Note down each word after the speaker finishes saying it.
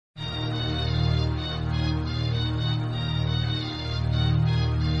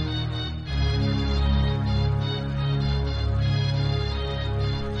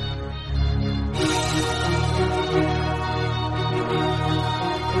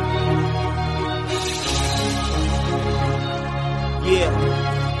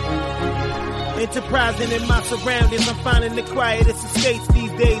enterprising in my surroundings. I'm finding the quietest escapes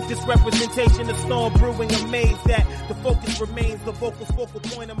these days. This representation of storm brewing. Amazed that the focus remains the focal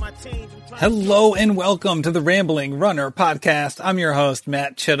point of my change. Hello and welcome to the Rambling Runner podcast. I'm your host,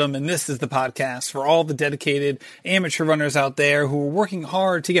 Matt Chittum, and this is the podcast for all the dedicated amateur runners out there who are working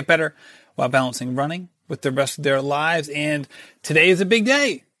hard to get better while balancing running with the rest of their lives. And today is a big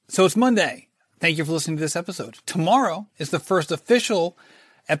day. So it's Monday. Thank you for listening to this episode. Tomorrow is the first official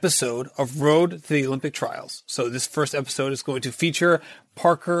episode of Road to the Olympic Trials. So this first episode is going to feature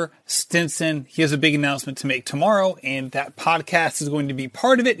Parker Stinson. He has a big announcement to make tomorrow, and that podcast is going to be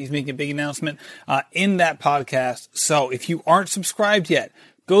part of it. He's making a big announcement in that podcast. So if you aren't subscribed yet,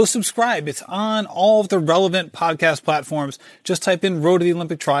 go subscribe. It's on all of the relevant podcast platforms. Just type in Road to the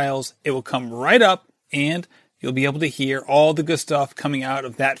Olympic Trials. It will come right up, and you'll be able to hear all the good stuff coming out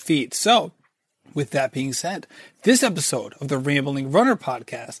of that feed. So with that being said, this episode of the Rambling Runner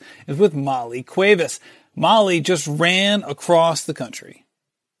podcast is with Molly Cuevas. Molly just ran across the country.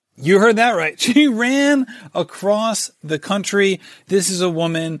 You heard that right. She ran across the country. This is a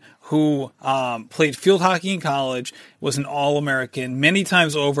woman who played field hockey in college, was an All-American many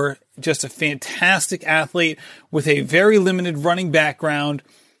times over, just a fantastic athlete with a very limited running background,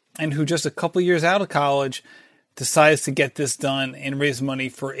 and who just a couple years out of college decides to get this done and raise money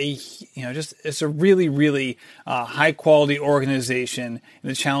for it's a really, really high quality organization in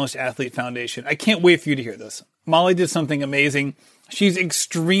the Challenged Athlete Foundation. I can't wait for you to hear this. Molly did something amazing. She's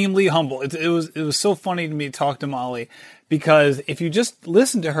extremely humble. It was so funny to me to talk to Molly, because if you just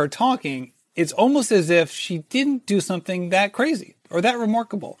listen to her talking, it's almost as if she didn't do something that crazy or that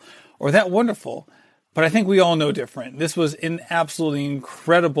remarkable or that wonderful. But I think we all know different. This was an absolutely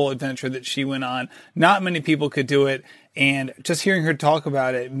incredible adventure that she went on. Not many people could do it. And just hearing her talk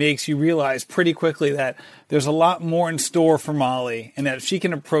about it makes you realize pretty quickly that there's a lot more in store for Molly. And that if she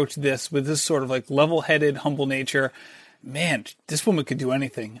can approach this with this sort of like level-headed, humble nature, man, this woman could do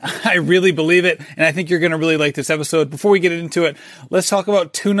anything. I really believe it. And I think you're going to really like this episode. Before we get into it, let's talk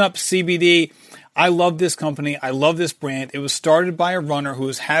about Tune Up CBD. I love this company. I love this brand. It was started by a runner who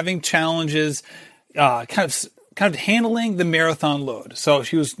was having challenges kind of handling the marathon load. So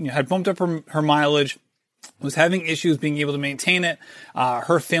she was had bumped up her mileage, was having issues being able to maintain it.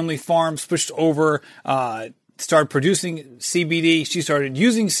 Her family farm switched over, started producing CBD. She started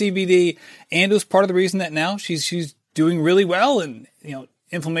using CBD, and it was part of the reason that now she's doing really well, and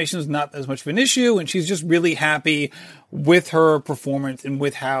inflammation is not as much of an issue, and she's just really happy with her performance and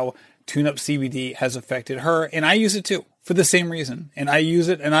with how Tune Up CBD has affected her. And I use it too, for the same reason. And I use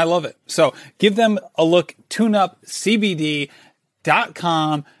it and I love it. So give them a look,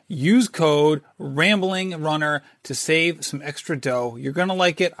 tuneupcbd.com. Use code RamblingRunner to save some extra dough. You're going to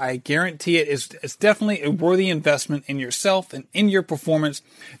like it. I guarantee it. It's definitely a worthy investment in yourself and in your performance.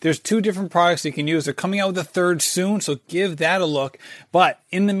 There's 2 different products you can use. They're coming out with a third soon, so give that a look. But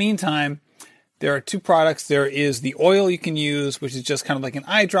in the meantime, there are 2 products. There is the oil you can use, which is just kind of like an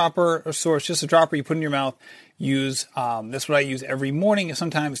eyedropper or so. It's just a dropper you put in your mouth. That's what I use every morning and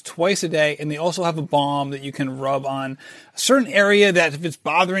sometimes twice a day. And they also have a balm that you can rub on a certain area that if it's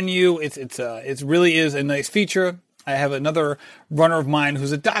bothering you, it really is a nice feature. I have another runner of mine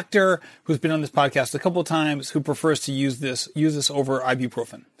who's a doctor who's been on this podcast a couple of times who prefers to use this over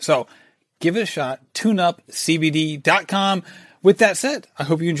ibuprofen. So give it a shot. tuneupcbd.com. With that said, I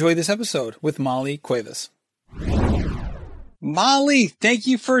hope you enjoyed this episode with Molly Cuevas. Molly, thank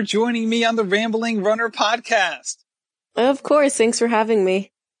you for joining me on the Rambling Runner podcast. Of course. Thanks for having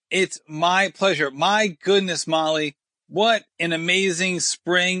me. It's my pleasure. My goodness, Molly, what an amazing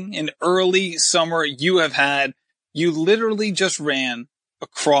spring and early summer you have had. You literally just ran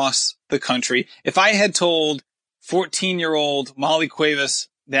across the country. If I had told 14-year-old Molly Cuevas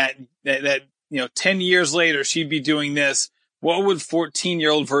that 10 years later she'd be doing this, what would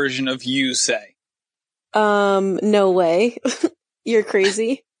 14-year-old version of you say? No way. You're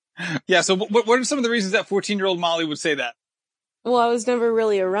crazy. Yeah. So what are some of the reasons that 14-year-old Molly would say that? Well, I was never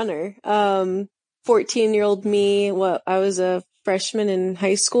really a runner. 14-year-old me, I was a freshman in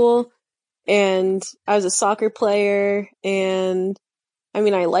high school, and I was a soccer player, and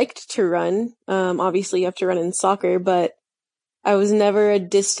I liked to run. Obviously you have to run in soccer, but I was never a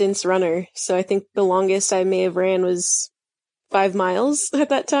distance runner. So I think the longest I may have ran was 5 miles at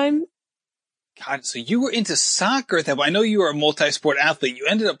that time. God, so you were into soccer at that point. I know you were a multi-sport athlete. You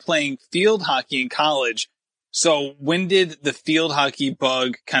ended up playing field hockey in college. So when did the field hockey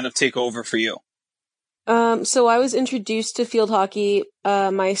bug kind of take over for you? So I was introduced to field hockey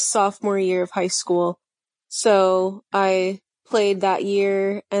my sophomore year of high school. So I played that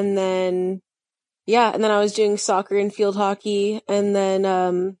year, and then I was doing soccer and field hockey, and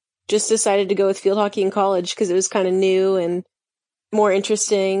then just decided to go with field hockey in college because it was kind of new and more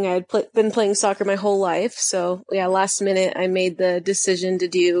interesting. I'd been playing soccer my whole life. So yeah, last minute I made the decision to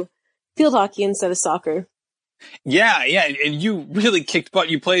do field hockey instead of soccer. Yeah, yeah. And you really kicked butt.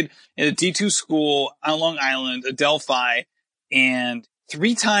 You played in a D2 school on Long Island, Adelphi, and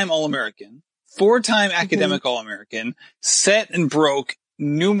 3-time All-American, 4-time academic All-American, set and broke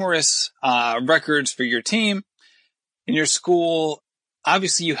numerous records for your team. In your school,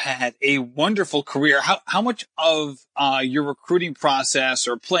 obviously you had a wonderful career. How much of your recruiting process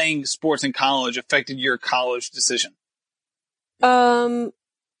or playing sports in college affected your college decision? Well,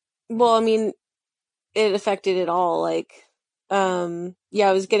 I mean, it affected it all. Like, yeah,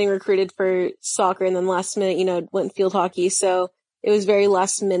 I was getting recruited for soccer and then last minute, went field hockey. So it was very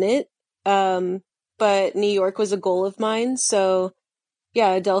last minute. But New York was a goal of mine. So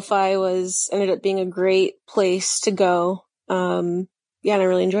yeah, Adelphi ended up being a great place to go. Yeah, and I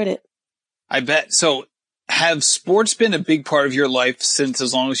really enjoyed it. I bet. So have sports been a big part of your life since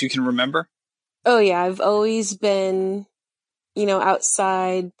as long as you can remember? Oh yeah, I've always been,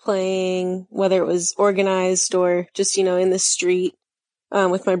 outside playing, whether it was organized or just, in the street,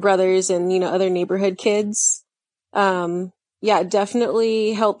 with my brothers and, other neighborhood kids. Yeah, it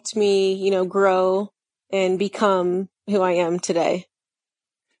definitely helped me, grow and become who I am today.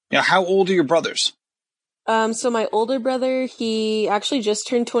 Now, how old are your brothers? So my older brother, he actually just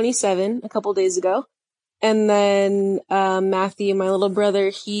turned 27 a couple days ago. And then, Matthew, my little brother,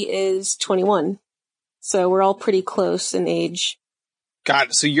 he is 21. So we're all pretty close in age. Got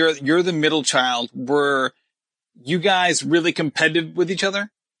it. So you're the middle child. Were you guys really competitive with each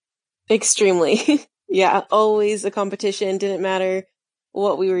other? Extremely. Yeah, always a competition. Didn't matter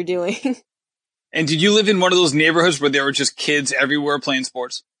what we were doing. And did you live in one of those neighborhoods where there were just kids everywhere playing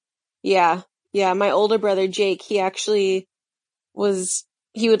sports? Yeah. Yeah. My older brother, Jake, he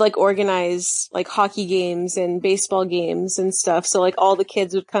would like organize like hockey games and baseball games and stuff. So like all the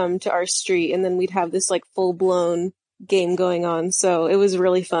kids would come to our street and then we'd have this like full blown game going on. So it was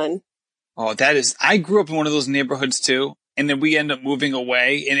really fun. Oh, I grew up in one of those neighborhoods too. And then we ended up moving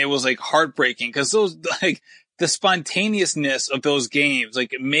away and it was like heartbreaking because those, like the spontaneousness of those games,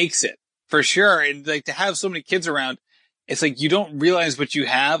 like it makes it for sure. And like to have so many kids around, it's like you don't realize what you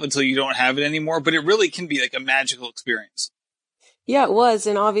have until you don't have it anymore, but it really can be like a magical experience. Yeah, it was.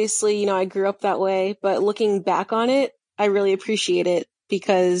 And obviously, I grew up that way, but looking back on it, I really appreciate it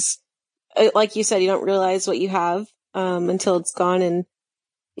because like you said, you don't realize what you have, until it's gone. And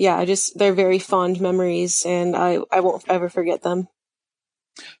yeah, they're very fond memories and I won't ever forget them.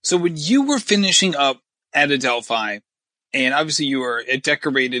 So when you were finishing up at Adelphi, and obviously you were a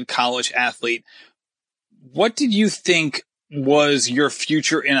decorated college athlete, what did you think was your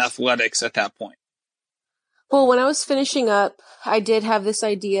future in athletics at that point? Well, when I was finishing up, I did have this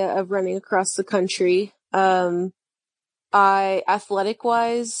idea of running across the country. Athletic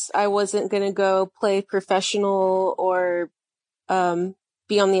wise, I wasn't going to go play professional or,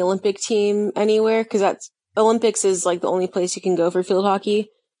 be on the Olympic team anywhere because Olympics is like the only place you can go for field hockey.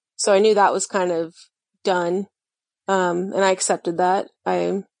 So I knew that was kind of done. And I accepted that.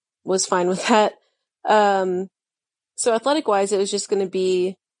 I was fine with that. So athletic wise, it was just going to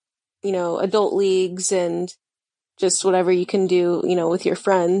be, adult leagues and just whatever you can do, with your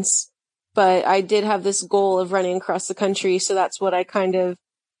friends. But I did have this goal of running across the country. So that's what I kind of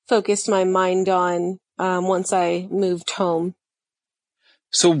focused my mind on, once I moved home.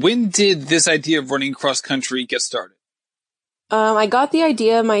 So when did this idea of running cross country get started? I got the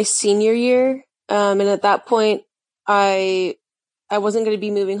idea my senior year. And at that point, I wasn't going to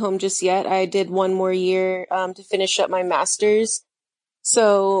be moving home just yet. I did one more year, to finish up my master's.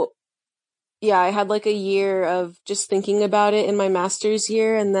 So yeah, I had like a year of just thinking about it in my master's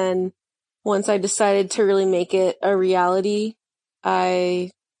year. And then once I decided to really make it a reality, so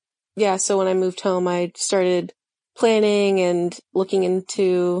when I moved home, I started planning and looking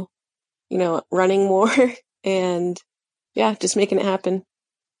into, running more and yeah, just making it happen.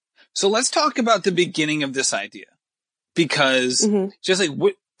 So let's talk about the beginning of this idea because just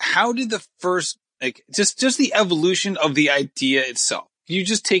like how did the first, like just the evolution of the idea itself? Can you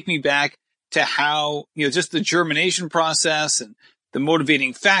just take me back to how, just the germination process and the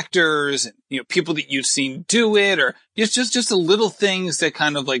motivating factors and, people that you've seen do it or just the little things that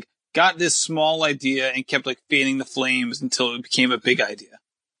kind of like got this small idea and kept like fanning the flames until it became a big idea?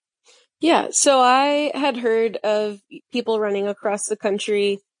 Yeah. So I had heard of people running across the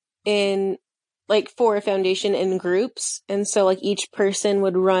country in like for a foundation in groups. And so like each person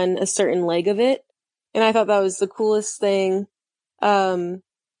would run a certain leg of it. And I thought that was the coolest thing.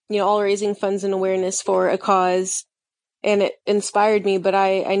 All raising funds and awareness for a cause. and it inspired me. But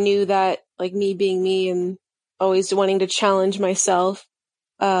I knew that, like, me being me and always wanting to challenge myself,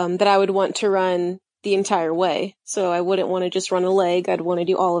 that I would want to run the entire way. So I wouldn't want to just run a leg. I'd want to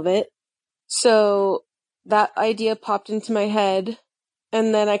do all of it. So that idea popped into my head,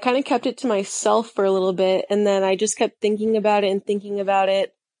 and then I kind of kept it to myself for a little bit. And then I just kept thinking about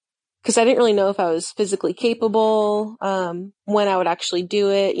it because I didn't really know if I was physically capable, when I would actually do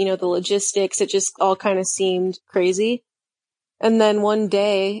it, the logistics, it just all kind of seemed crazy. And then one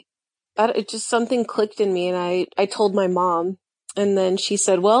day, it just something clicked in me, and I told my mom, and then she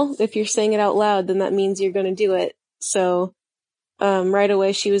said, well, if you're saying it out loud, then that means you're going to do it. So, right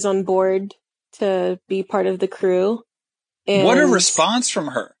away she was on board to be part of the crew. And what a response from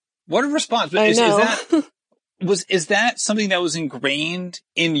her. What a response. I know. Is that something that was ingrained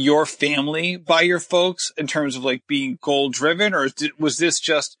in your family by your folks in terms of like being goal driven, or was this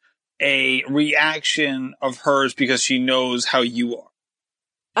just a reaction of hers because she knows how you are?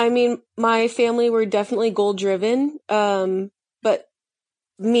 I mean, my family were definitely goal driven. But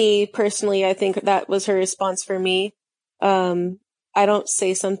me personally, I think that was her response for me. I don't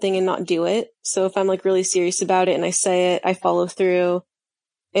say something and not do it. So if I'm like really serious about it and I say it, I follow through.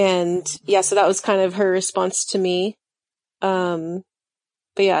 And yeah, so that was kind of her response to me. But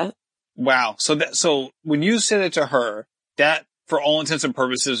yeah. Wow. So when you said it to her, that for all intents and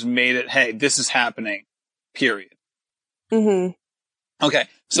purposes made it, hey, this is happening, period. Mm-hmm. Okay.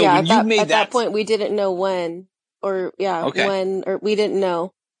 So yeah, when you made at that point, we didn't know when, or we didn't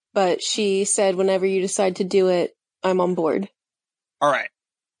know, but she said, whenever you decide to do it, I'm on board. All right.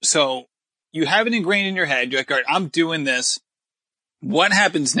 So you have it ingrained in your head. You're like, all right, I'm doing this. What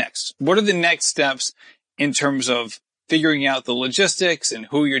happens next? What are the next steps in terms of figuring out the logistics and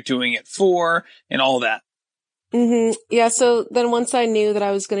who you're doing it for and all that? Mm-hmm. Yeah. So then once I knew that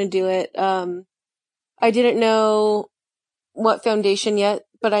I was going to do it, I didn't know what foundation yet,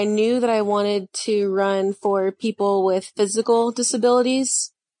 but I knew that I wanted to run for people with physical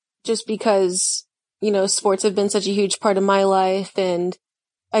disabilities, just because, sports have been such a huge part of my life, and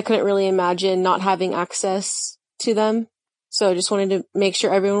I couldn't really imagine not having access to them. So I just wanted to make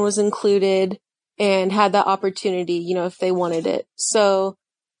sure everyone was included and had that opportunity, if they wanted it. So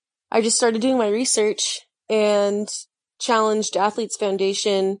I just started doing my research, and Challenged Athletes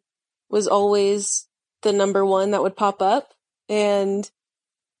Foundation was always the number one that would pop up. And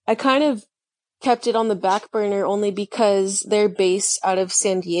I kind of kept it on the back burner only because they're based out of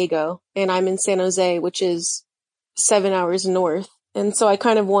San Diego and I'm in San Jose, which is 7 hours north. And so I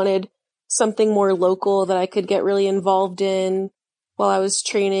kind of wanted something more local that I could get really involved in while I was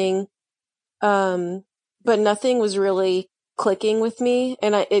training. But nothing was really clicking with me.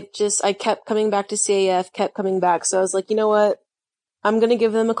 And I kept coming back to CAF, kept coming back. So I was like, you know what? I'm going to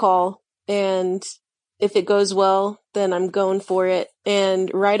give them a call, and if it goes well, then I'm going for it.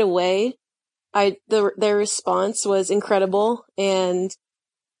 And right away, their response was incredible. And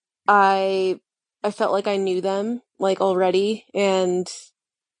I felt like I knew them like already. And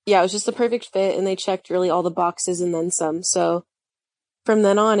yeah, it was just the perfect fit, and they checked really all the boxes and then some. So from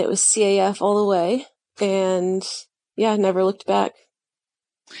then on, it was CAF all the way, and yeah, never looked back.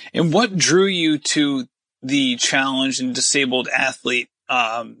 And what drew you to the challenged and disabled athlete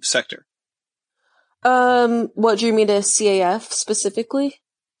sector? What drew me to CAF specifically?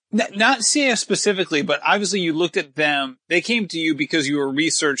 Not CAF specifically, but obviously you looked at them. They came to you because you were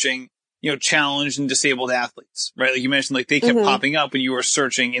researching, challenged and disabled athletes, right? Like you mentioned, like they kept popping up when you were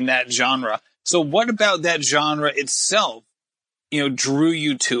searching in that genre. So what about that genre itself, drew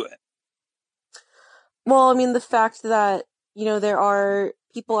you to it? Well, I mean, the fact that, there are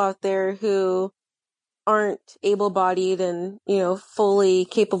people out there who aren't able-bodied and, fully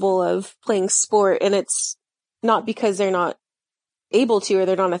capable of playing sport. And it's not because they're not able to or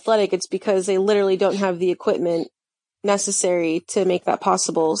they're not athletic. It's because they literally don't have the equipment necessary to make that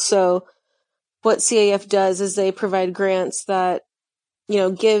possible. So what CAF does is they provide grants that,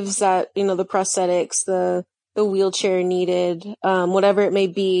 gives that, the prosthetics, the wheelchair needed, whatever it may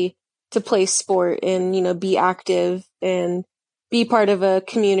be to play sport and, be active and be part of a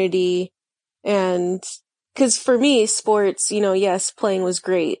community. And cause for me, sports, yes, playing was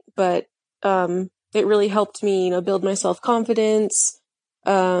great, but, it really helped me, build my self-confidence,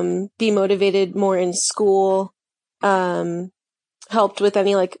 be motivated more in school, helped with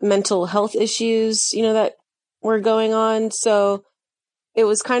any like mental health issues, that were going on. So it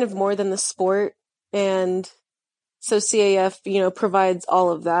was kind of more than the sport. And so CAF, provides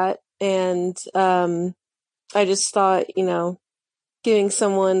all of that. And, I just thought, giving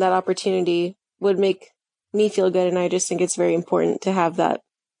someone that opportunity would make me feel good. And I just think it's very important to have that.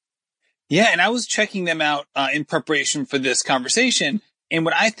 Yeah, and I was checking them out in preparation for this conversation. And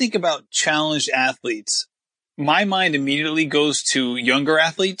when I think about challenged athletes, my mind immediately goes to younger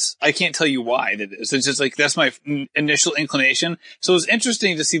athletes. I can't tell you why that is. It's just like, that's my initial inclination. So it was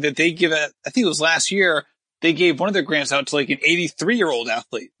interesting to see that they give I think it was last year, they gave one of their grants out to like an 83-year-old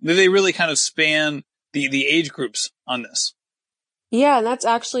athlete. They really kind of span the age groups on this. Yeah, and that's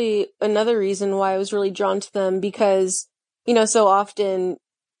actually another reason why I was really drawn to them because, so often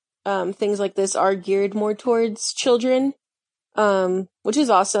things like this are geared more towards children, which is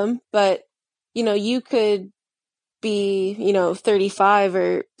awesome. But, you could be, 35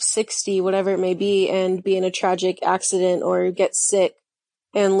 or 60, whatever it may be, and be in a tragic accident or get sick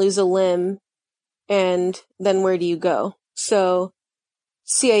and lose a limb. And then where do you go? So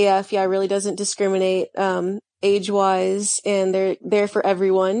CAF, really doesn't discriminate, age-wise, and they're there for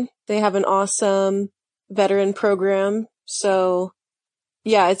everyone. They have an awesome veteran program. So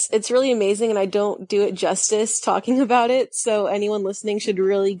yeah, it's really amazing, and I don't do it justice talking about it. So anyone listening should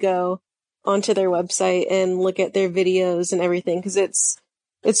really go onto their website and look at their videos and everything, because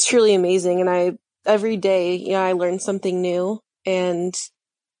it's truly amazing. And every day, I learn something new, and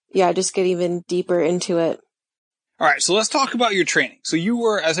I just get even deeper into it. All right, so let's talk about your training. So you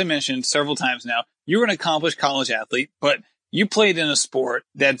were, as I mentioned several times now, you were an accomplished college athlete, but you played in a sport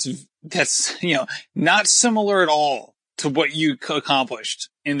that's not similar at all to what you accomplished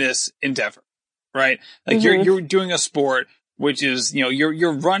in this endeavor, right? Like you're doing a sport which is,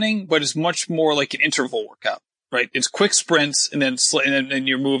 you're running, but it's much more like an interval workout, right? It's quick sprints and then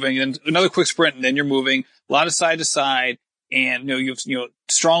you're moving, and then another quick sprint and then you're moving, a lot of side to side, and you have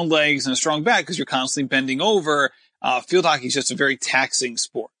strong legs and a strong back because you're constantly bending over. Field hockey is just a very taxing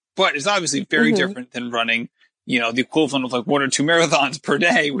sport, but it's obviously very different than running, the equivalent of like 1 or 2 marathons per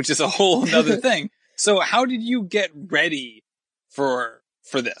day, which is a whole other thing. So how did you get ready for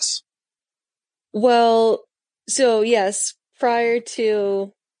this? Well, so yes, prior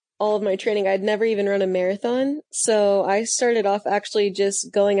to all of my training, I'd never even run a marathon. So I started off actually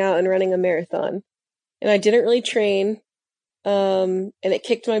just going out and running a marathon, and I didn't really train. And it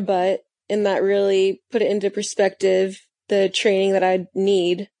kicked my butt, and that really put it into perspective, the training that I'd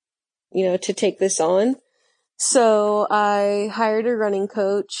need, to take this on. So I hired a running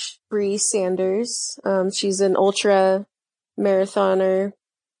coach, Bree Sanders. She's an ultra marathoner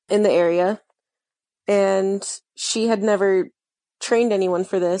in the area, and she had never trained anyone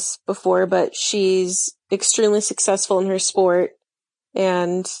for this before, but she's extremely successful in her sport,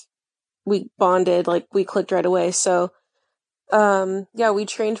 and we bonded, like we clicked right away. So we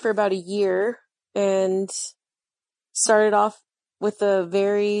trained for about a year and started off with a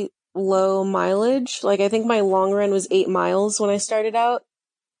very low mileage. Like, I think my long run was 8 miles when I started out.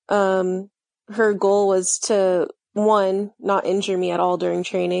 Her goal was to, 1, not injure me at all during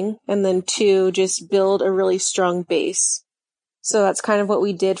training, and then 2, just build a really strong base. So that's kind of what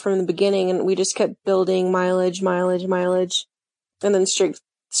we did from the beginning, and we just kept building mileage, and then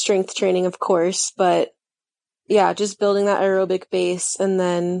strength training, of course, but yeah, just building that aerobic base and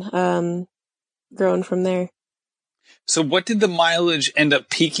then growing from there. So what did the mileage end up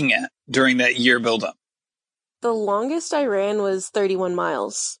peaking at during that year buildup? The longest I ran was 31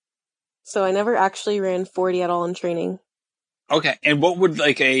 miles. So I never actually ran 40 at all in training. Okay. And what would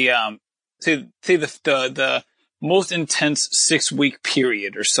like a say the most intense 6-week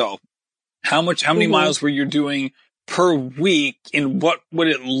period or so, how many miles were you doing per week, and what would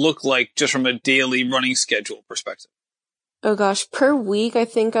it look like just from a daily running schedule perspective? Oh gosh, per week, I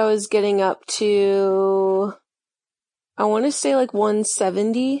think I was getting up to, I want to say like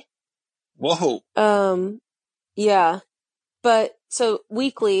 170. Whoa. Yeah. But so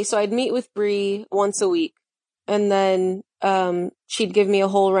weekly, so I'd meet with Bree once a week, and then she'd give me a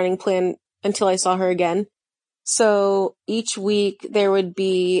whole running plan until I saw her again. So each week there would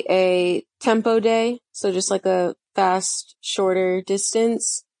be a tempo day, so just like a fast, shorter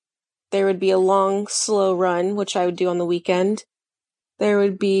distance. There would be a long, slow run, which I would do on the weekend. There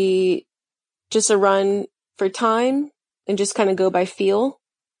would be just a run for time and just kind of go by feel.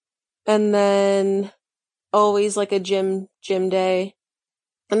 And then always like a gym day.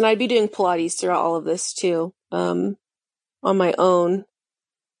 And then I'd be doing Pilates throughout all of this too, on my own.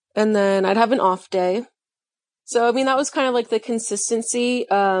 And then I'd have an off day. So, I mean, that was kind of like the consistency.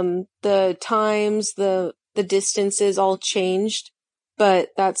 The times, the distances all changed, but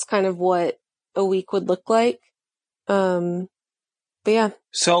that's kind of what a week would look like. But yeah.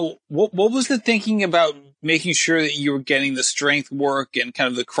 So what was the thinking about making sure that you were getting the strength work and kind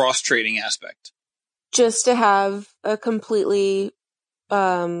of the cross training aspect? Just to have a completely,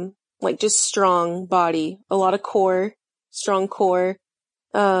 just strong body, a lot of core, strong core,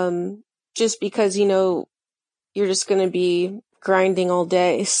 just because, you're just going to be grinding all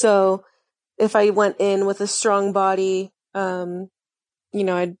day. So if I went in with a strong body, I'd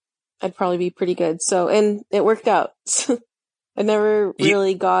probably be pretty good. So, and it worked out. I never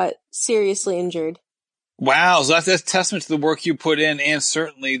really got seriously injured. Wow. So that's testament to the work you put in and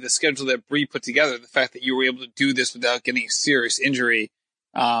certainly the schedule that Bree put together. The fact that you were able to do this without getting a serious injury,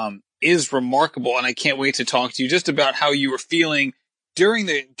 is remarkable. And I can't wait to talk to you just about how you were feeling during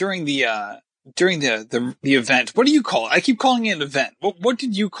the event. What do you call it? I keep calling it an event. What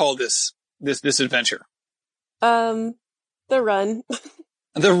did you call this adventure? The run.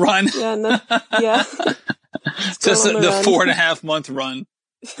 The run. Yeah. Yeah. Just the 4.5 month run.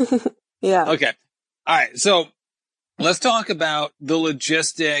 Yeah. Okay. All right. So let's talk about the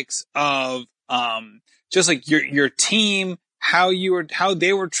logistics of, just like your team, how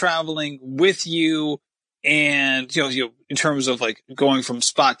they were traveling with you, and, in terms of like going from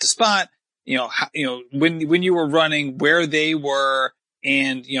spot to spot, when you were running, where they were,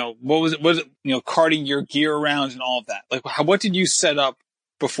 and, was it, carting your gear around and all of that? Like, what did you set up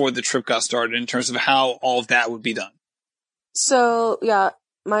before the trip got started in terms of how all of that would be done? So, yeah,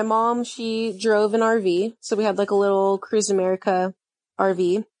 my mom, she drove an RV. So we had like a little Cruise America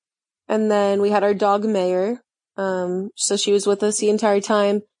RV. And then we had our dog Mayor. So she was with us the entire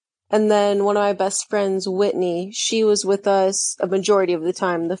time. And then one of my best friends, Whitney, she was with us a majority of the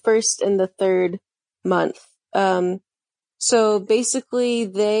time, the first and the third month. So basically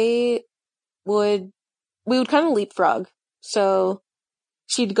we would kind of leapfrog. So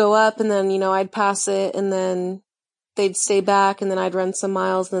she'd go up and then, I'd pass it and then they'd stay back and then I'd run some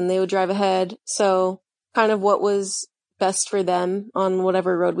miles and then they would drive ahead. So kind of what was best for them on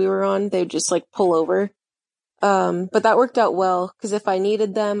whatever road we were on, they would just like pull over. But that worked out well because if I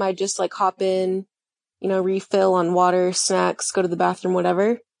needed them, I'd just like hop in, refill on water, snacks, go to the bathroom,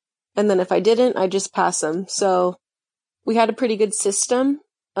 whatever. And then if I didn't, I'd just pass them. So we had a pretty good system.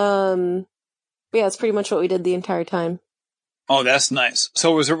 But yeah, that's pretty much what we did the entire time. Oh, that's nice.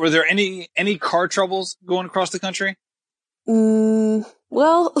 So were there any car troubles going across the country?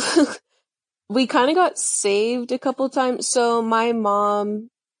 Well, we kind of got saved a couple times. So my mom,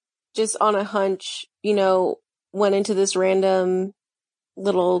 just on a hunch, went into this random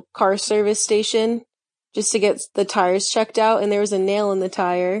little car service station just to get the tires checked out. And there was a nail in the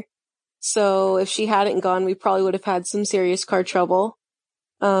tire. So if she hadn't gone, we probably would have had some serious car trouble.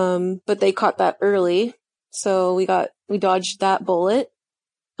 But they caught that early. So we dodged that bullet.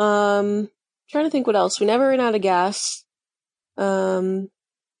 Trying to think what else. We never ran out of gas.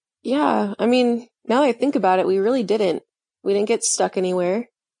 Yeah, I mean, now that I think about it, we really didn't. We didn't get stuck anywhere.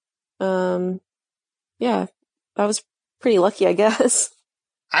 Yeah, that was pretty lucky, I guess.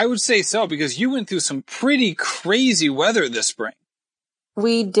 I would say so, because you went through some pretty crazy weather this spring.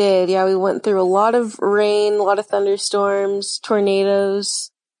 We did. Yeah, we went through a lot of rain, a lot of thunderstorms,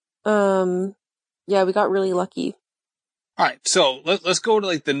 tornadoes. Yeah, we got really lucky. All right, so let's go to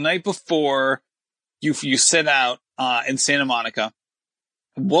like the night before you set out in Santa Monica.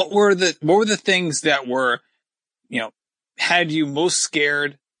 What were the things that were, had you most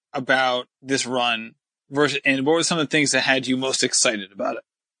scared about this run and what were some of the things that had you most excited about it?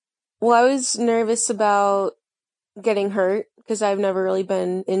 Well, I was nervous about getting hurt because I've never really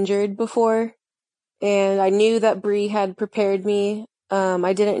been injured before. And I knew that Bree had prepared me.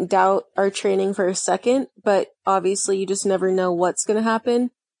 I didn't doubt our training for a second, but obviously you just never know what's going to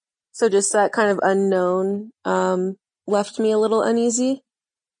happen. So just that kind of unknown, left me a little uneasy.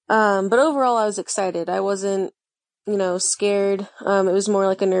 But overall I was excited. I wasn't, scared. It was more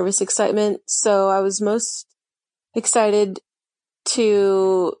like a nervous excitement. So I was most excited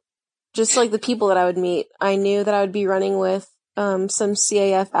to just like the people that I would meet. I knew that I would be running with, some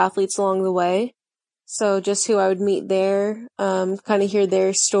CAF athletes along the way. So just who I would meet there, kind of hear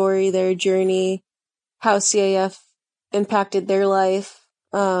their story, their journey, how CAF impacted their life,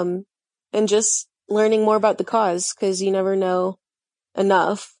 and just learning more about the cause, because you never know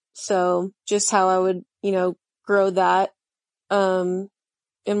enough. So just how I would, grow that, in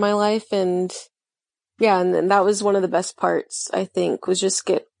my life. And yeah, and that was one of the best parts, I think, was just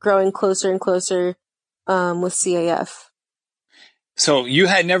growing closer and closer, with CAF. So you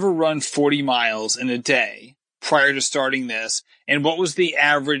had never run 40 miles in a day prior to starting this. And what was the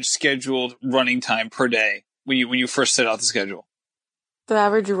average scheduled running time per day when you first set out the schedule? The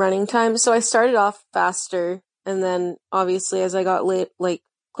average running time. So I started off faster, and then obviously as I got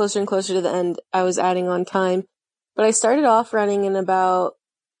closer and closer to the end, I was adding on time. But I started off running in about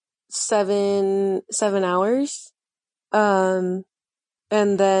 7 hours.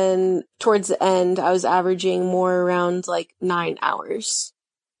 And then towards the end, I was averaging more around 9 hours.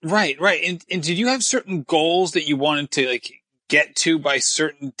 Right, right. And did you have certain goals that you wanted to like get to by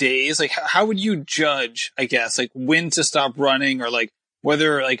certain days? Like how would you judge, I guess, like when to stop running or like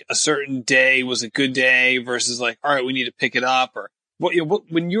whether like a certain day was a good day versus like, all right, we need to pick it up or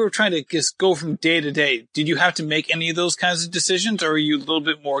when you were trying to just go from day to day, did you have to make any of those kinds of decisions or are you a little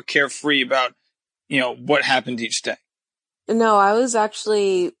bit more carefree about, what happened each day? No, I was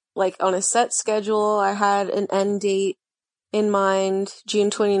actually like on a set schedule. I had an end date in mind, June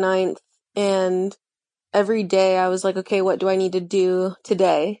 29th, and every day I was like, okay, what do I need to do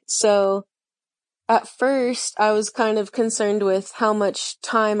today? So at first I was kind of concerned with how much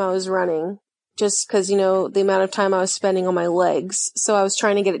time I was running, just because, the amount of time I was spending on my legs. So I was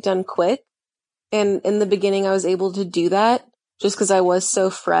trying to get it done quick. And in the beginning I was able to do that just because I was so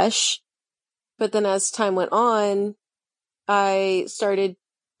fresh. But then as time went on, my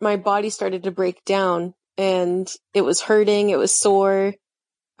body started to break down and it was hurting. It was sore.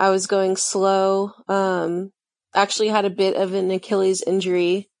 I was going slow. Actually had a bit of an Achilles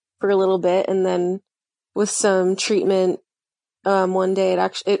injury for a little bit. And then with some treatment, one day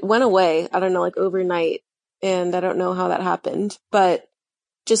it went away. I don't know, like overnight. And I don't know how that happened, but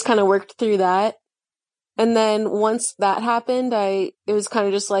just kind of worked through that. And then once that happened, it was kind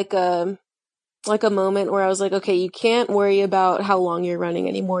of just like a moment where I was like, okay, you can't worry about how long you're running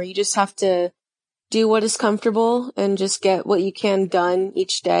anymore. You just have to do what is comfortable and just get what you can done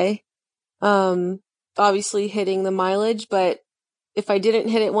each day. Obviously hitting the mileage, but if I didn't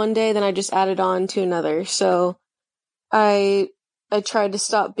hit it one day, then I just added on to another. So I tried to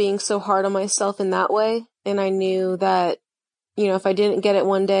stop being so hard on myself in that way. And I knew that, if I didn't get it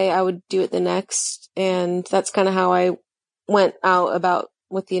one day, I would do it the next. And that's kind of how I went out about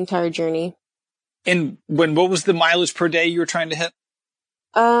with the entire journey. And what was the mileage per day you were trying to hit?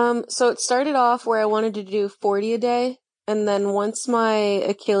 So it started off where I wanted to do 40 a day. And then once my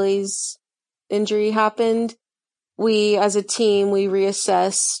Achilles injury happened, as a team, we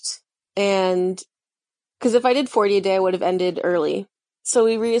reassessed and because if I did 40 a day, I would have ended early. So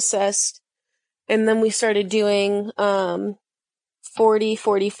we reassessed and then we started doing, 40,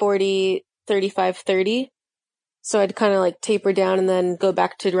 40, 40, 35, 30. So I'd kind of like taper down and then go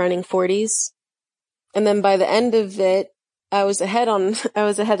back to running 40s. And then by the end of it, I was ahead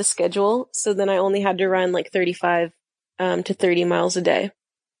of schedule. So then I only had to run like 35, to 30 miles a day.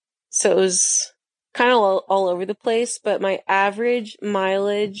 So it was kind of all over the place, but my average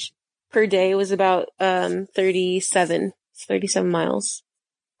mileage per day was about, 37 miles.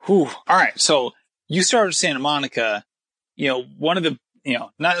 Whew. All right. So you started Santa Monica, one of the,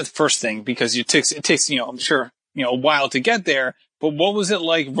 not the first thing because it takes, I'm sure, a while to get there, but what was it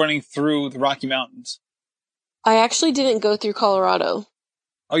like running through the Rocky Mountains? I actually didn't go through Colorado.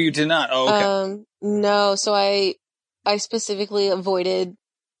 Oh, you did not? Oh, okay. No. So I specifically avoided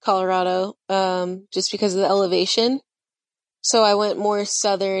Colorado, just because of the elevation. So I went more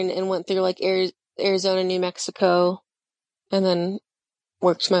southern and went through like Arizona, New Mexico, and then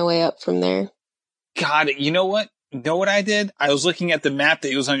worked my way up from there. Got it. You know what? I did? I was looking at the map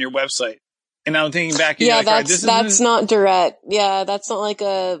that was on your website, and I'm thinking back. Yeah, like, that's not direct. Yeah, that's not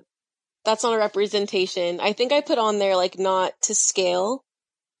a representation. I think I put on there like not to scale,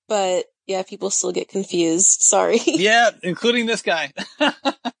 but yeah, people still get confused. Sorry. Yeah, including this guy.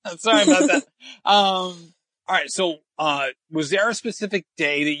 Sorry about that. All right. So, was there a specific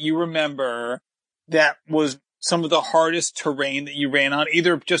day that you remember that was some of the hardest terrain that you ran on,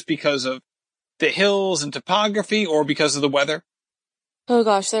 either just because of the hills and topography or because of the weather? Oh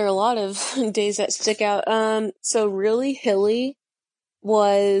gosh, there are a lot of days that stick out. So really hilly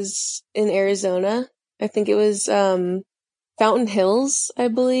was in Arizona. I think it was, Fountain Hills, I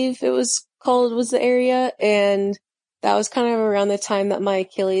believe it was the area. And that was kind of around the time that my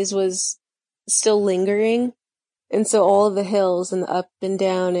Achilles was still lingering. And so all of the hills and the up and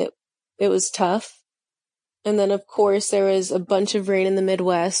down, it was tough. And then of course there was a bunch of rain in the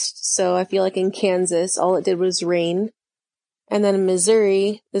Midwest. So I feel like in Kansas, all it did was rain. And then in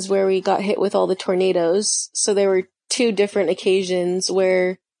Missouri is where we got hit with all the tornadoes. So there were 2 different occasions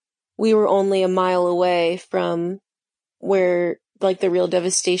where we were only a mile away from where like the real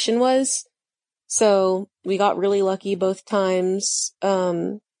devastation was. So we got really lucky both times.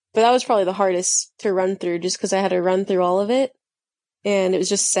 But that was probably the hardest to run through just because I had to run through all of it. And it was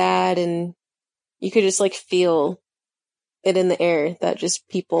just sad and you could just like feel it in the air that just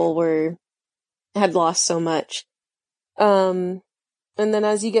people had lost so much. And then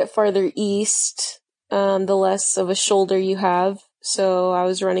as you get farther east, the less of a shoulder you have. So I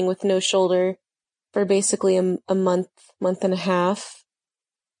was running with no shoulder for basically a month and a half.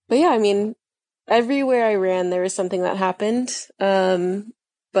 But yeah, I mean, everywhere I ran, there was something that happened.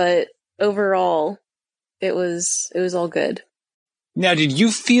 but overall it was all good. Now, did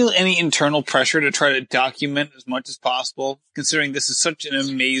you feel any internal pressure to try to document as much as possible, considering this is such an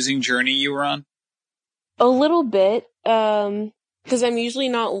amazing journey you were on? A little bit, because I'm usually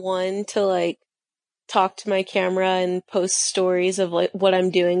not one to like talk to my camera and post stories of like what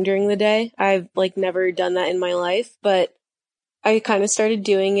I'm doing during the day. I've like never done that in my life, but I kind of started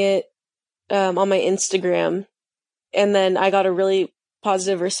doing it on my Instagram, and then I got a really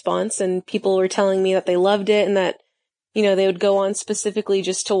positive response, and people were telling me that they loved it and that, you know, they would go on specifically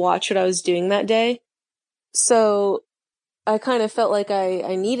just to watch what I was doing that day. So I kind of felt like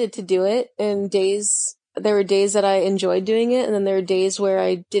I needed to do it, and there were days that I enjoyed doing it, and then there were days where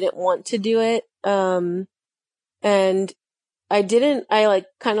I didn't want to do it. And I like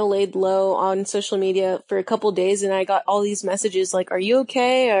kind of laid low on social media for a couple days, and I got all these messages like, "Are you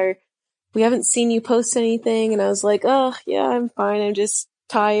okay?" Or "We haven't seen you post anything." And I was like, "Oh yeah, I'm fine. I'm just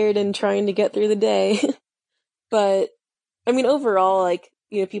tired and trying to get through the day." But I mean, overall, like,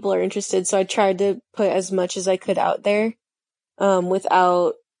 you know, people are interested, so I tried to put as much as I could out there,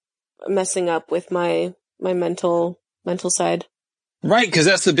 without messing up with my mental side. Right, because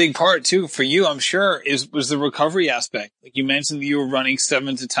that's the big part too for you, I'm sure, was the recovery aspect. Like you mentioned that you were running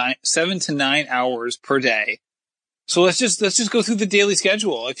 7 to 9 hours per day. So let's just go through the daily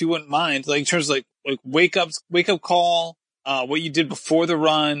schedule, if you wouldn't mind, like in terms of like wake up call, what you did before the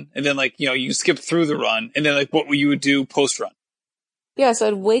run, and then like, you know, you skip through the run, and then like what you would do post run. Yeah, so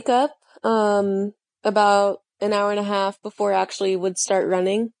I'd wake up about an hour and a half before I actually would start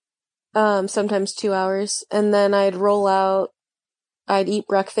running, sometimes 2 hours, and then I'd roll out. I'd eat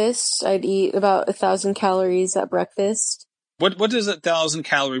breakfast. I'd eat about 1,000 calories at breakfast. What does a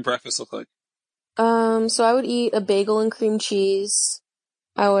 1,000-calorie breakfast look like? So I would eat a bagel and cream cheese.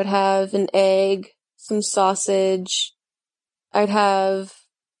 I would have an egg, some sausage. I'd have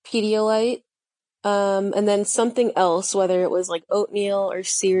Pedialyte, and then something else, whether it was like oatmeal or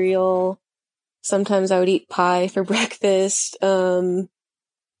cereal. Sometimes I would eat pie for breakfast. Kind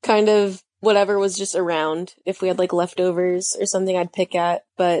of whatever was just around. If we had like leftovers or something, I'd pick at.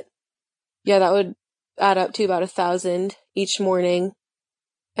 But yeah, that would add up to about 1,000 each morning.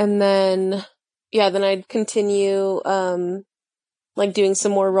 And then, yeah, then I'd continue, like doing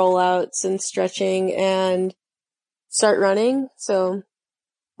some more rollouts and stretching and start running. So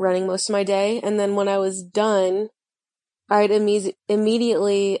running most of my day. And then when I was done, I'd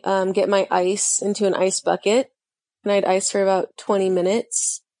immediately, get my ice into an ice bucket, and I'd ice for about 20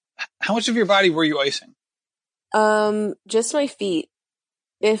 minutes. How much of your body were you icing? Just my feet.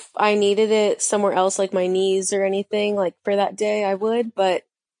 If I needed it somewhere else, like my knees or anything, like for that day, I would, but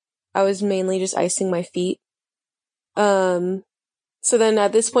I was mainly just icing my feet. So then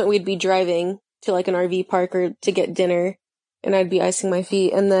at this point, we'd be driving to like an RV park or to get dinner, and I'd be icing my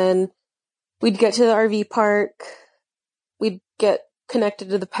feet. And then we'd get to the RV park, we'd get connected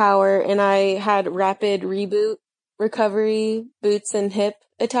to the power, and I had rapid reboot recovery boots and hip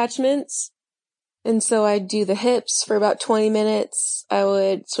attachments. And so I'd do the hips for about 20 minutes. I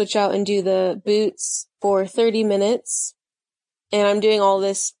would switch out and do the boots for 30 minutes. And I'm doing all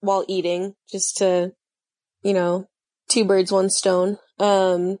this while eating, just to, you know, 2 birds, 1 stone.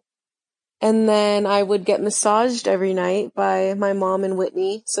 And then I would get massaged every night by my mom and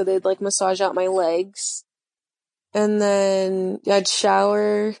Whitney. So they'd like massage out my legs. And then I'd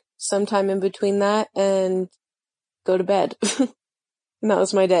shower sometime in between that and go to bed. And that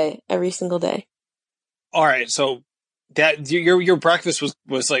was my day every single day. All right, so that your breakfast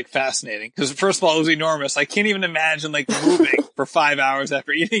was like fascinating because first of all it was enormous. I can't even imagine like moving for 5 hours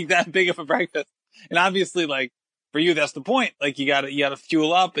after eating that big of a breakfast. And obviously, like for you, that's the point. Like you gotta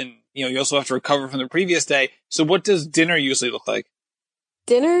fuel up, and you know you also have to recover from the previous day. So what does dinner usually look like?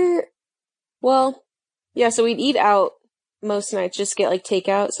 Dinner, well, yeah. So we'd eat out most nights, just get like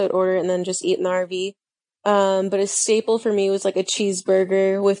takeout. So I'd order it and then just eat in the RV. But a staple for me was like a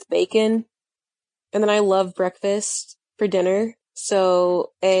cheeseburger with bacon. And then I love breakfast for dinner.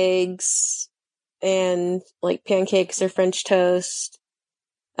 So eggs and like pancakes or French toast.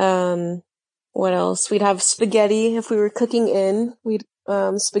 What else? We'd have spaghetti if we were cooking in.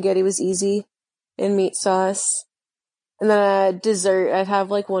 Spaghetti was easy, and meat sauce. And then a dessert. I'd have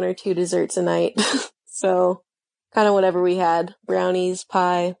like 1 or 2 desserts a night. So kind of whatever we had. Brownies,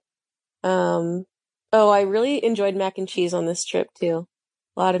 pie. Oh, I really enjoyed mac and cheese on this trip too.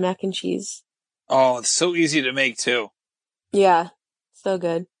 A lot of mac and cheese. Oh, it's so easy to make too. Yeah, so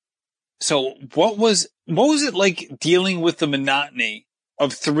good. So what was it like dealing with the monotony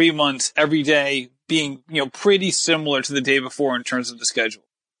of 3 months every day being, you know, pretty similar to the day before in terms of the schedule?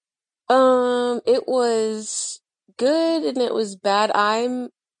 It was good and it was bad. I'm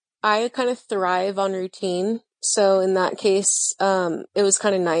I kind of thrive on routine. So in that case, it was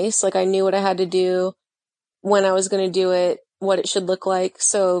kind of nice. Like I knew what I had to do, when I was going to do it, what it should look like.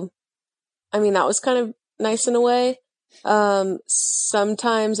 So, I mean, that was kind of nice in a way.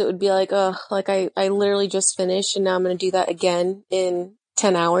 Sometimes it would be like, oh, like I literally just finished and now I'm going to do that again in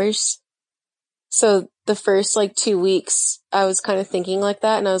 10 hours. So the first like 2 weeks, I was kind of thinking like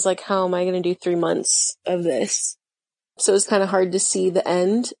that. And I was like, how am I going to do 3 months of this? So it was kind of hard to see the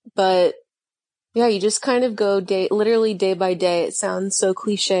end, but yeah, you just kind of go literally day by day. It sounds so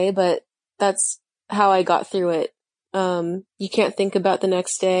cliche, but that's how I got through it. You can't think about the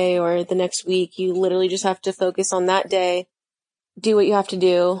next day or the next week. You literally just have to focus on that day, do what you have to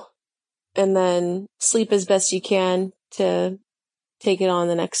do, and then sleep as best you can to take it on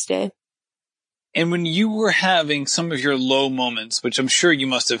the next day. And when you were having some of your low moments, which I'm sure you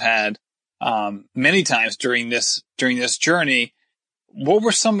must have had many times during this journey, what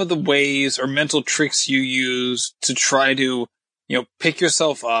were some of the ways or mental tricks you used to try to, pick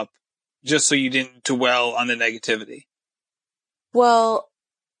yourself up just so you didn't dwell on the negativity? Well,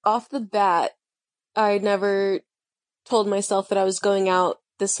 off the bat, I never told myself that I was going out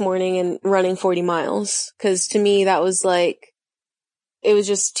this morning and running 40 miles. 'Cause to me, that was like, it was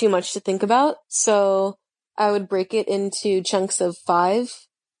just too much to think about. So I would break it into chunks of 5.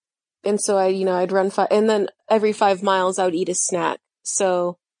 And so I'd run 5, and then every 5 miles I would eat a snack.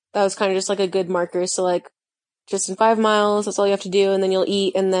 So that was kind of just like a good marker. So like just in 5 miles, that's all you have to do. And then you'll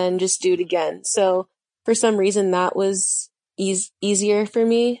eat and then just do it again. So for some reason that was easier for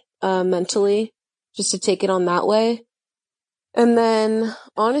me, mentally, just to take it on that way. And then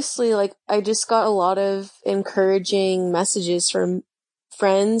honestly, like I just got a lot of encouraging messages from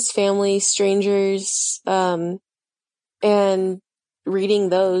friends, family, strangers, and reading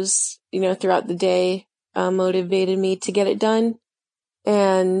those, throughout the day, motivated me to get it done.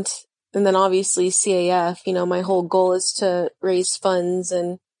 And then obviously CAF, my whole goal is to raise funds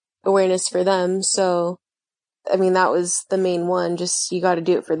and awareness for them. So, I mean, that was the main one, just you got to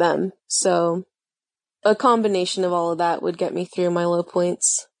do it for them. So a combination of all of that would get me through my low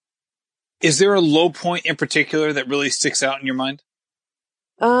points. Is there a low point in particular that really sticks out in your mind?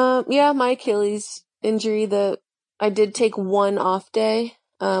 Yeah, my Achilles injury, I did take one off day.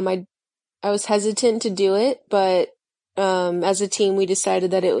 I was hesitant to do it, but as a team, we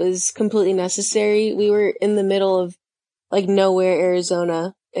decided that it was completely necessary. We were in the middle of like nowhere,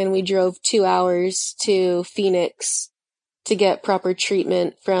 Arizona, and we drove 2 hours to Phoenix to get proper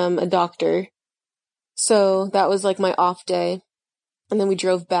treatment from a doctor. So that was like my off day. And then we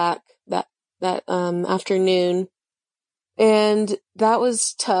drove back that afternoon. And that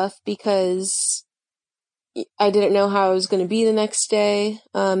was tough because I didn't know how I was going to be the next day.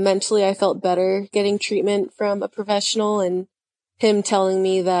 Mentally, I felt better getting treatment from a professional and him telling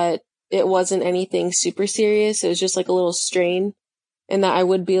me that it wasn't anything super serious. It was just like a little strain and that I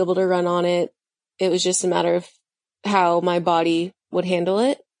would be able to run on it. It was just a matter of how my body would handle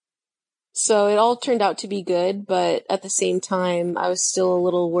it. So it all turned out to be good, but at the same time, I was still a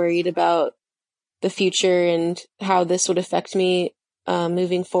little worried about the future and how this would affect me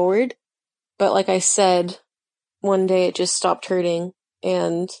moving forward. But like I said, one day it just stopped hurting,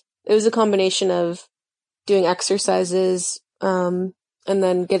 and it was a combination of doing exercises and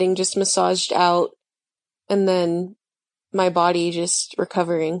then getting just massaged out, and then my body just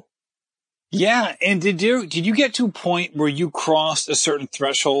recovering. Yeah, and did you get to a point where you crossed a certain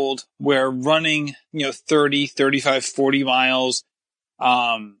threshold where running, 30, 35, 40 miles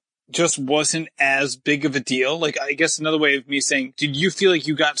just wasn't as big of a deal? Like, I guess another way of me saying, did you feel like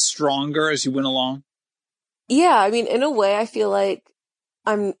you got stronger as you went along? Yeah, I mean, in a way, I feel like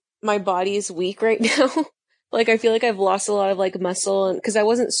my body is weak right now. Like, I feel like I've lost a lot of like muscle, and because I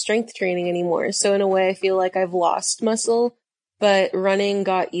wasn't strength training anymore. So in a way, I feel like I've lost muscle, but running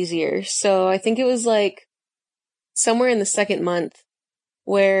got easier. So I think it was like somewhere in the second month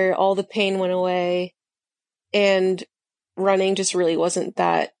where all the pain went away and running just really wasn't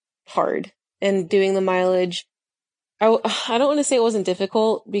that hard. And doing the mileage, I don't want to say it wasn't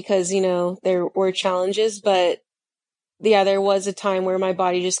difficult because, there were challenges, but yeah, there was a time where my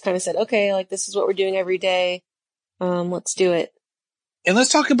body just kind of said, okay, like this is what we're doing every day. Let's do it. And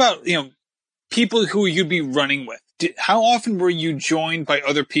let's talk about, people who you'd be running with. How often were you joined by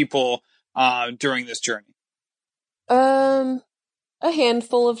other people during this journey? A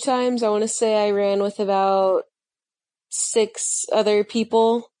handful of times. I want to say I ran with about 6 other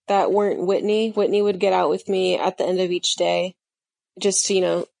people that weren't Whitney. Whitney would get out with me at the end of each day just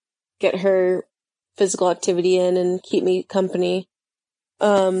to, get her physical activity in and keep me company.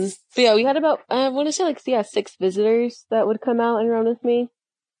 But yeah, we had about, I want to say 6 visitors that would come out and run with me.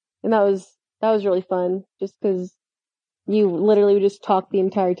 And that was really fun just because you literally would just talk the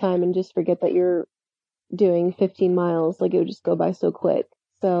entire time and just forget that you're doing 15 miles. Like it would just go by so quick.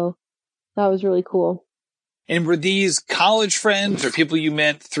 So that was really cool. And were these college friends or people you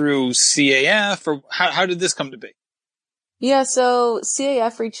met through CAF, or how did this come to be? Yeah, so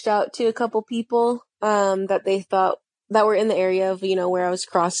CAF reached out to a couple people that they thought that were in the area of, where I was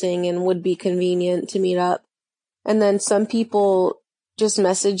crossing and would be convenient to meet up. And then some people just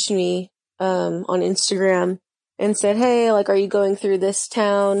messaged me on Instagram and said, "Hey, like, are you going through this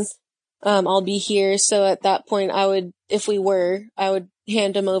town? I'll be here." So at that point, I would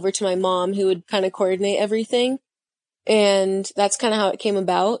hand them over to my mom, who would kind of coordinate everything. And that's kind of how it came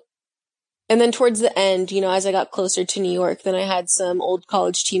about. And then towards the end, as I got closer to New York, then I had some old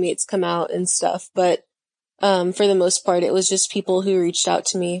college teammates come out and stuff. But for the most part, it was just people who reached out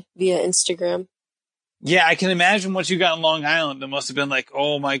to me via Instagram. Yeah, I can imagine once you got in Long Island, it must have been like,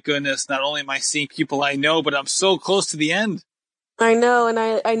 oh my goodness, not only am I seeing people I know, but I'm so close to the end. I know, and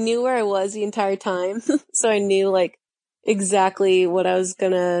I knew where I was the entire time. So I knew like exactly what I was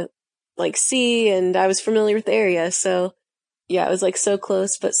gonna like see, and I was familiar with the area. So yeah, it was like so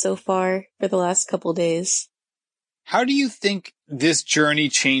close but so far for the last couple days. How do you think this journey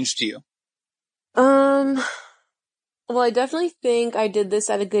changed you? Well, I definitely think I did this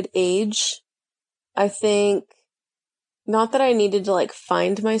at a good age. I think not that I needed to like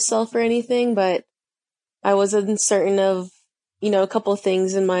find myself or anything, but I was uncertain of, a couple of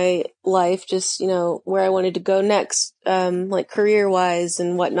things in my life, just, where I wanted to go next, like career wise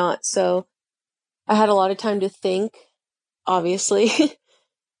and whatnot. So I had a lot of time to think, obviously.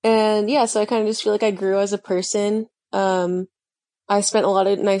 And yeah, so I kind of just feel like I grew as a person. I spent a lot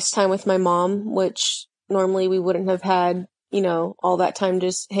of nice time with my mom, which normally we wouldn't have had, all that time to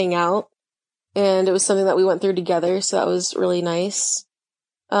just hang out. And it was something that we went through together, so that was really nice.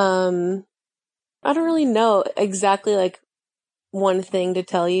 I don't really know exactly like one thing to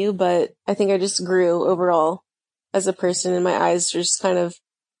tell you, but I think I just grew overall as a person, and my eyes are just kind of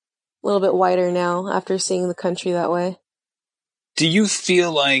a little bit wider now after seeing the country that way. Do you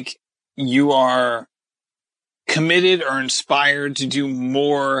feel like you are committed or inspired to do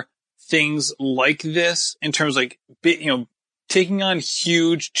more things like this in terms of like, taking on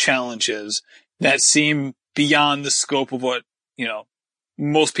huge challenges that seem beyond the scope of what,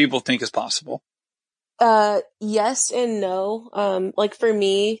 most people think is possible? Yes and no. Like for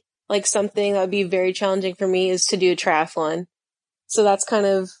me, like something that would be very challenging for me is to do a triathlon. So that's kind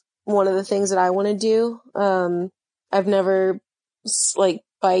of one of the things that I want to do. I've never like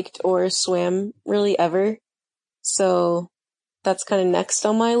biked or swam really ever. So that's kind of next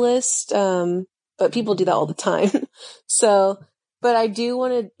on my list. But people do that all the time. So, but I do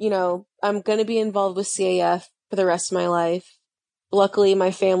want to, I'm going to be involved with CAF for the rest of my life. Luckily,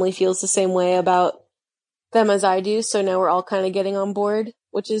 my family feels the same way about them as I do. So now we're all kind of getting on board,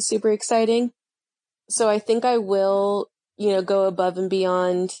 which is super exciting. So I think I will, go above and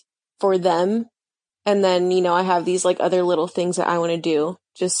beyond for them. And then, I have these like other little things that I want to do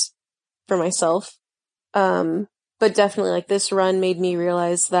just for myself. But definitely like this run made me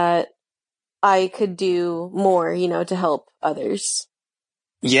realize that I could do more, to help others.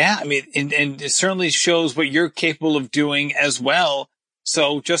 Yeah, I mean, and it certainly shows what you're capable of doing as well.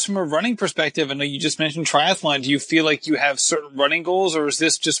 So just from a running perspective, I know you just mentioned triathlon. Do you feel like you have certain running goals, or is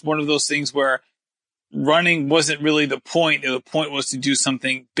this just one of those things where running wasn't really the point? The point was to do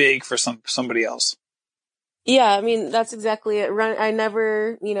something big for somebody else. Yeah, I mean, that's exactly it. I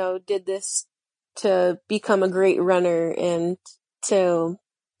never, did this to become a great runner and to,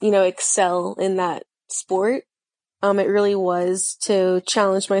 excel in that sport. It really was to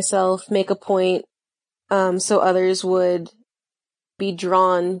challenge myself, make a point, so others would be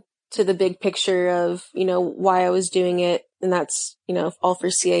drawn to the big picture of, why I was doing it. And that's, all for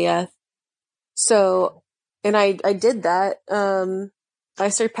CAF. So, and I did that. I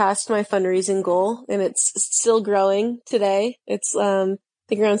surpassed my fundraising goal, and it's still growing today. It's, I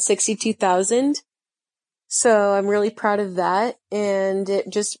think around 62,000. So I'm really proud of that. And it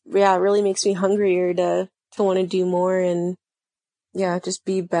just, it really makes me hungrier to want to do more and just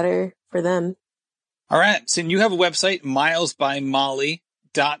be better for them. All right. So you have a website,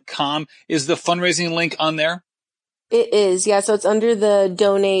 milesbymolly.com. Is the fundraising link on there? It is. Yeah. So it's under the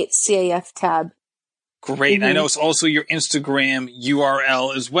Donate CAF tab. Great. Mm-hmm. I know it's also your Instagram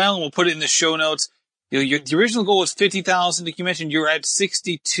URL as well. And we'll put it in the show notes. The original goal was 50,000. Like you mentioned, you're at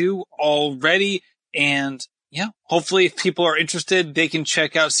 62 already. And hopefully if people are interested, they can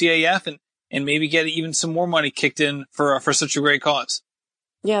check out CAF and maybe get even some more money kicked in for such a great cause.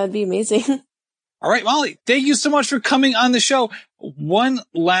 Yeah, it'd be amazing. All right, Molly, thank you so much for coming on the show. One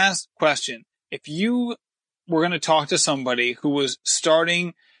last question. If you were going to talk to somebody who was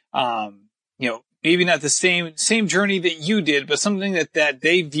starting, maybe not the same journey that you did, but something that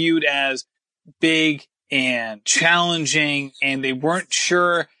they viewed as big and challenging, and they weren't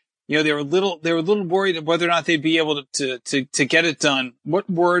sure, they were a little worried of whether or not they'd be able to get it done. What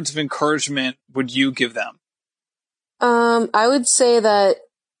words of encouragement would you give them? I would say that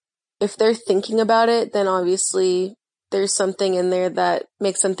if they're thinking about it, then obviously there's something in there that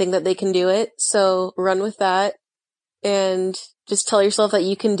makes them think that they can do it. So run with that and just tell yourself that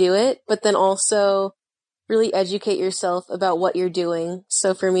you can do it, but then also really educate yourself about what you're doing.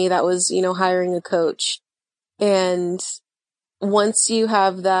 So for me, that was, hiring a coach. And once you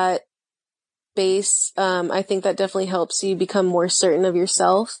have that base, I think that definitely helps you become more certain of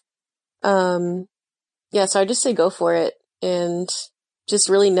yourself. So I just say go for it and just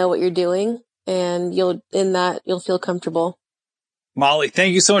really know what you're doing, and you'll feel comfortable. Molly,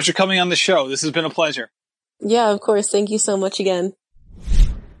 thank you so much for coming on the show. This has been a pleasure. Yeah, of course. Thank you so much again.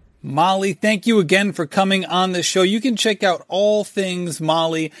 Molly, thank you again for coming on the show. You can check out all things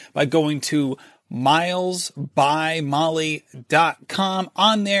Molly by going to milesbymolly.com.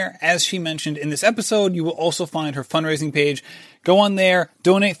 On there, as she mentioned in this episode, you will also find her fundraising page. Go on there,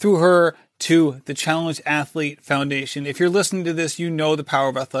 donate through her to the Challenged Athlete Foundation. If you're listening to this, you know the power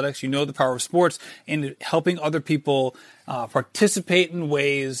of athletics, you know the power of sports, and helping other people participate in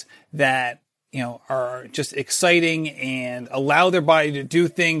ways that are just exciting and allow their body to do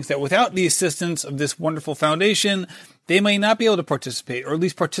things that without the assistance of this wonderful foundation, they may not be able to participate, or at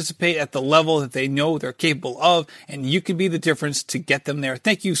least participate at the level that they know they're capable of, and you can be the difference to get them there.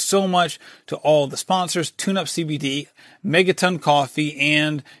 Thank you so much to all the sponsors, Tune Up CBD, Megaton Coffee,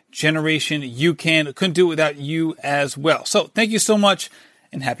 and Generation UCAN. Couldn't do it without you as well. So thank you so much,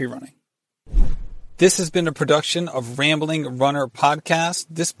 and happy running. This has been a production of Rambling Runner Podcast.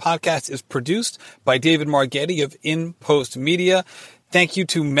 This podcast is produced by David Margetti of In Post Media. Thank you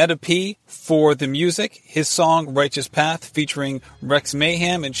to Meta P for the music. His song Righteous Path featuring Rex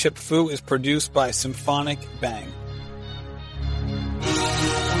Mayhem and Chip Fu is produced by Symphonic Bang.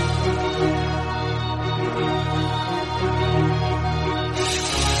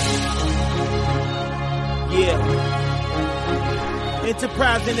 Yeah.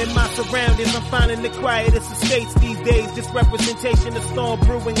 Enterprising in my surroundings, I'm finding the quietest estates these days. This representation of storm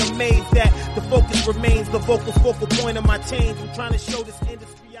brewing, amazed that the focus remains the vocal focal point of my change. I'm trying to show this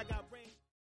industry.